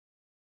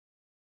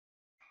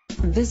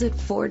Visit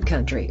Ford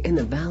Country in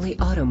the Valley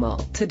Auto Mall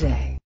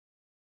today.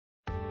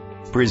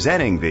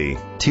 Presenting the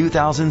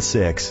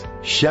 2006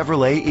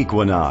 Chevrolet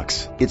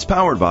Equinox. It's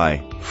powered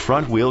by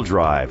front-wheel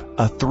drive,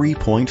 a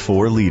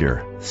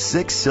 3.4-liter,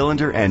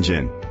 6-cylinder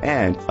engine,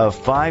 and a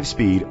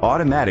 5-speed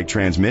automatic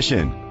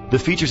transmission. The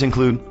features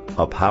include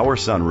a power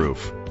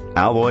sunroof,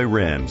 alloy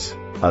rims,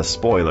 a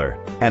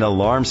spoiler, an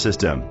alarm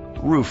system,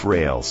 roof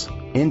rails,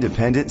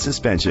 independent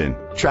suspension,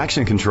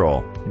 traction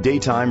control,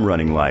 daytime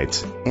running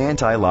lights,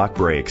 anti-lock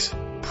brakes,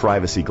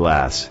 privacy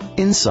glass.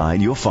 Inside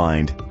you'll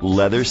find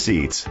leather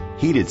seats,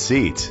 heated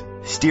seats,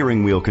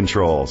 steering wheel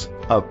controls,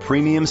 a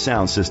premium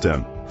sound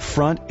system,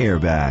 front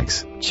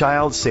airbags,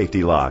 child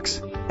safety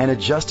locks, an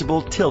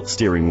adjustable tilt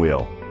steering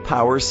wheel,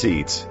 power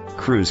seats,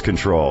 cruise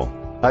control,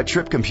 a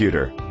trip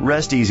computer.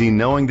 Rest easy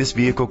knowing this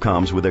vehicle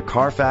comes with a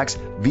Carfax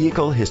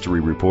Vehicle History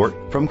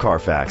Report from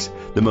Carfax,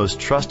 the most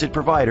trusted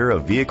provider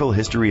of vehicle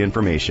history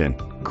information.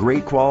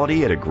 Great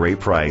quality at a great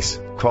price.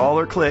 Call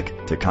or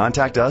click to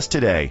contact us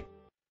today.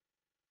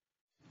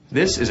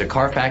 This is a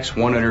Carfax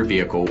one-owner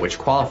vehicle which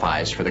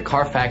qualifies for the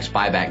Carfax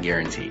buyback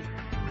guarantee.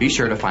 Be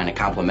sure to find a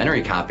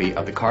complimentary copy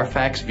of the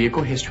Carfax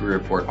Vehicle History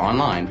Report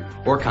online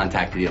or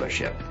contact the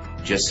dealership.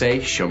 Just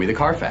say, "Show me the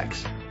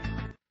Carfax."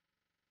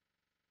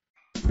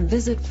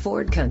 Visit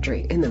Ford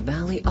Country in the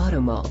Valley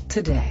Auto Mall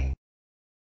today.